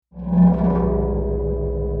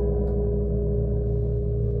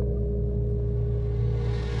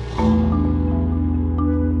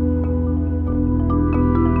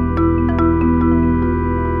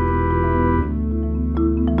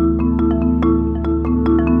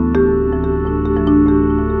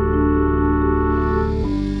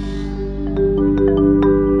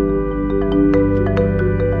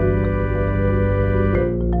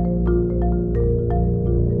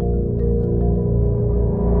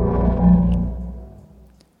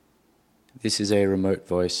This is a remote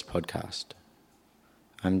voice podcast.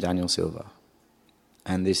 I'm Daniel Silva,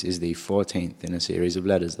 and this is the 14th in a series of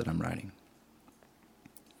letters that I'm writing.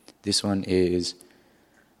 This one is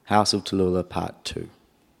House of Tallulah Part 2.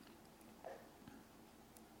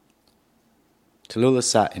 Tallulah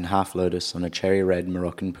sat in half lotus on a cherry-red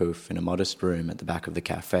Moroccan pouf in a modest room at the back of the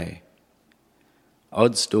cafe.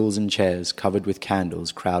 Odd stools and chairs covered with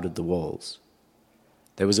candles crowded the walls.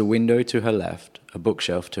 There was a window to her left, a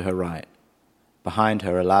bookshelf to her right, behind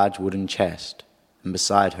her a large wooden chest, and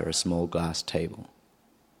beside her a small glass table.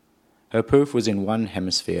 Her pouf was in one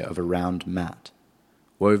hemisphere of a round mat,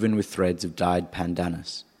 woven with threads of dyed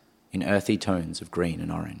pandanus, in earthy tones of green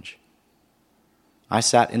and orange. I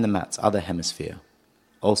sat in the mat's other hemisphere,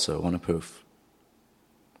 also on a pouf.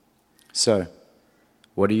 So,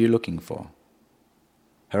 what are you looking for?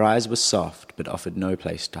 Her eyes were soft, but offered no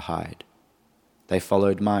place to hide. They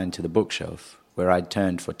followed mine to the bookshelf, where I'd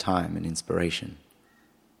turned for time and inspiration.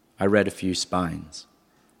 I read a few spines.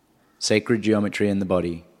 Sacred Geometry in the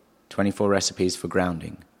Body, 24 Recipes for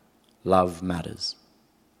Grounding, Love Matters.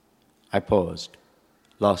 I paused,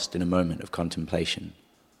 lost in a moment of contemplation.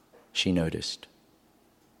 She noticed.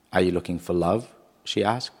 Are you looking for love? She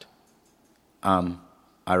asked. I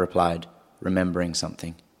replied, remembering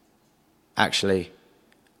something. Actually,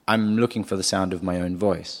 I'm looking for the sound of my own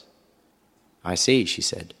voice. I see, she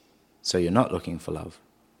said. So you're not looking for love?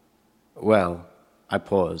 Well, I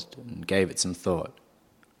paused and gave it some thought.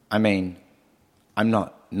 I mean, I'm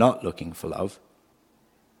not looking for love.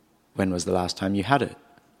 When was the last time you had it?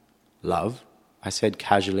 Love? I said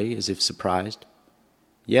casually, as if surprised.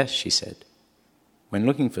 Yes, she said. When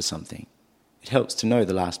looking for something, it helps to know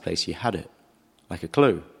the last place you had it, like a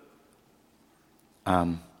clue.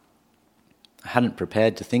 I hadn't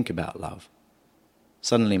prepared to think about love.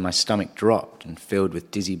 Suddenly my stomach dropped and filled with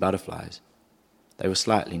dizzy butterflies. They were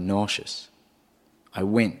slightly nauseous. I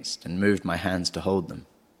winced and moved my hands to hold them.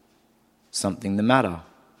 Something the matter?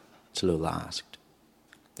 Tallulah asked.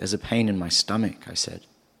 There's a pain in my stomach, I said.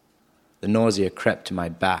 The nausea crept to my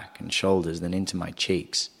back and shoulders, then into my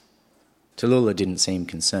cheeks. Tallulah didn't seem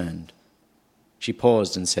concerned. She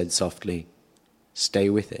paused and said softly, Stay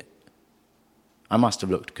with it. I must have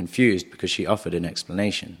looked confused because she offered an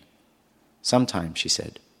explanation. Sometimes, she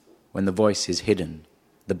said, when the voice is hidden,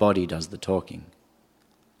 the body does the talking.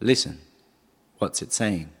 Listen, what's it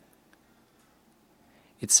saying?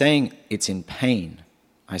 It's saying it's in pain,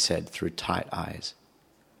 I said through tight eyes.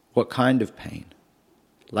 What kind of pain?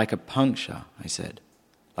 Like a puncture, I said.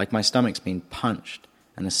 Like my stomach's been punched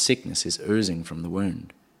and the sickness is oozing from the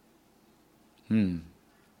wound.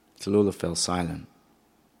 Tallulah fell silent.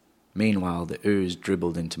 Meanwhile, the ooze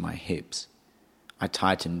dribbled into my hips. I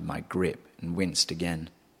tightened my grip and winced again.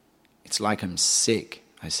 It's like I'm sick,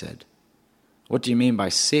 I said. What do you mean by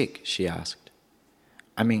sick? She asked.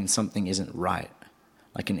 I mean something isn't right,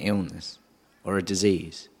 like an illness or a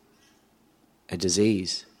disease. A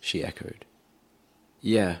disease, she echoed.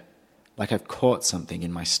 Yeah, like I've caught something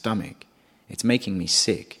in my stomach. It's making me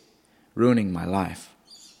sick, ruining my life.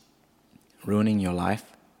 Ruining your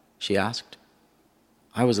life? She asked.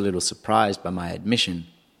 I was a little surprised by my admission,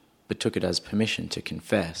 but took it as permission to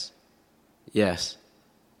confess. Yes,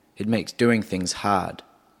 it makes doing things hard.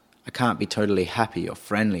 I can't be totally happy or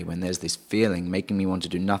friendly when there's this feeling making me want to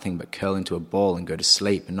do nothing but curl into a ball and go to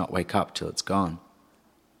sleep and not wake up till it's gone.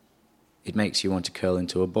 It makes you want to curl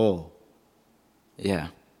into a ball. Yeah,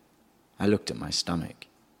 I looked at my stomach.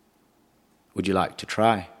 Would you like to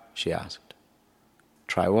try? She asked.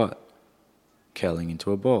 Try what? Curling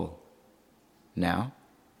into a ball. Now?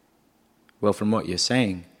 Well, from what you're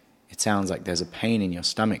saying, it sounds like there's a pain in your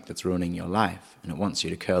stomach that's ruining your life, and it wants you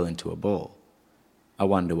to curl into a ball. I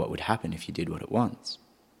wonder what would happen if you did what it wants.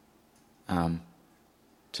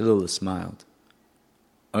 Tallulah smiled.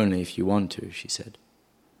 Only if you want to, she said.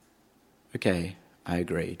 Okay, I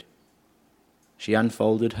agreed. She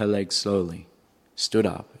unfolded her legs slowly, stood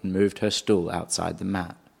up, and moved her stool outside the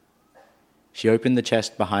mat. She opened the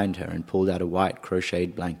chest behind her and pulled out a white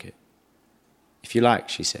crocheted blanket. If you like,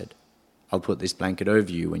 she said, I'll put this blanket over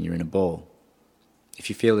you when you're in a ball. If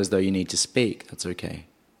you feel as though you need to speak, that's okay.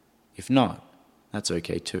 If not, that's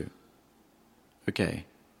okay too. Okay,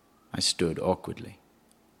 I stood awkwardly.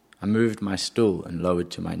 I moved my stool and lowered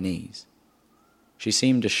to my knees. She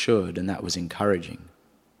seemed assured, and that was encouraging.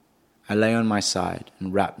 I lay on my side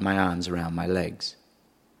and wrapped my arms around my legs.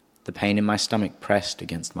 The pain in my stomach pressed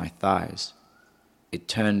against my thighs. It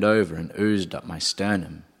turned over and oozed up my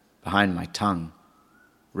sternum, behind my tongue.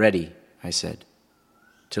 Ready, I said.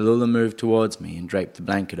 Tallulah moved towards me and draped the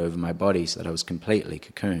blanket over my body so that I was completely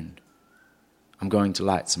cocooned. I'm going to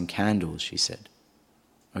light some candles, she said.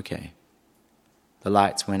 Okay. The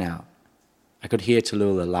lights went out. I could hear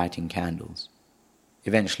Tallulah lighting candles.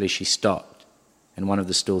 Eventually she stopped, and one of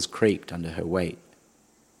the stools creaked under her weight.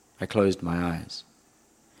 I closed my eyes.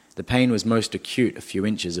 The pain was most acute a few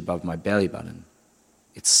inches above my belly button.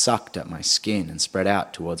 It sucked at my skin and spread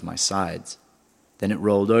out towards my sides. Then it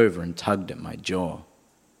rolled over and tugged at my jaw.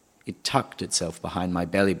 It tucked itself behind my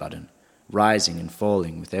belly button, rising and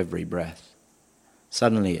falling with every breath.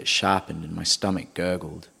 Suddenly it sharpened and my stomach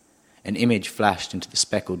gurgled. An image flashed into the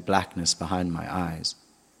speckled blackness behind my eyes.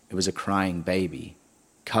 It was a crying baby,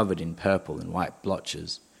 covered in purple and white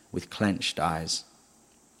blotches, with clenched eyes.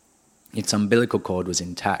 Its umbilical cord was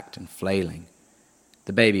intact and flailing.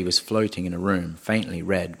 The baby was floating in a room, faintly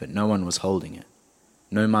red, but no one was holding it.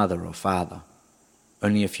 No mother or father.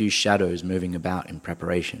 Only a few shadows moving about in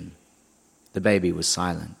preparation. The baby was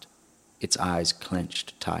silent, its eyes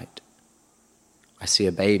clenched tight. "I see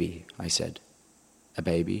a baby," I said. "A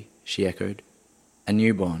baby?" she echoed. "A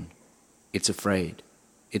newborn. It's afraid.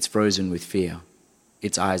 It's frozen with fear.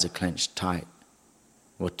 Its eyes are clenched tight.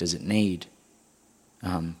 What does it need?"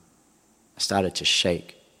 I started to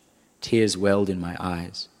shake. Tears welled in my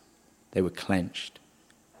eyes. They were clenched.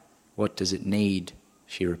 "What does it need?"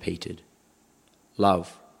 she repeated.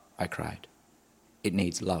 "Love," I cried. "It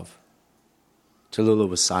needs love." Tallulah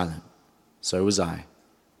was silent. So was I.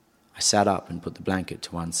 I sat up and put the blanket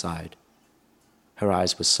to one side. Her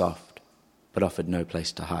eyes were soft, but offered no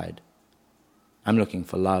place to hide. "I'm looking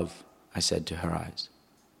for love," I said to her eyes.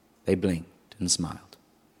 They blinked and smiled.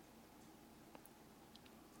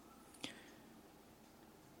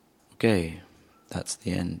 Okay, that's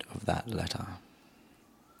the end of that letter.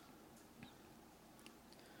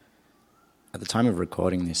 At the time of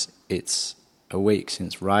recording this, it's a week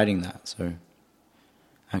since writing that, so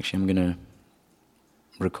actually I'm going to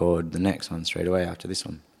record the next one straight away after this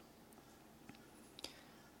one.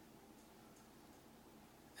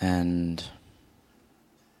 And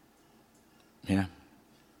yeah,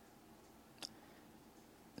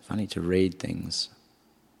 funny to read things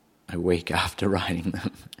a week after writing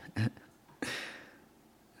them.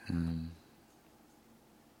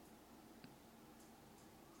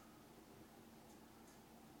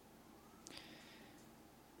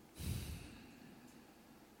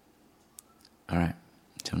 All right,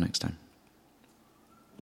 until next time.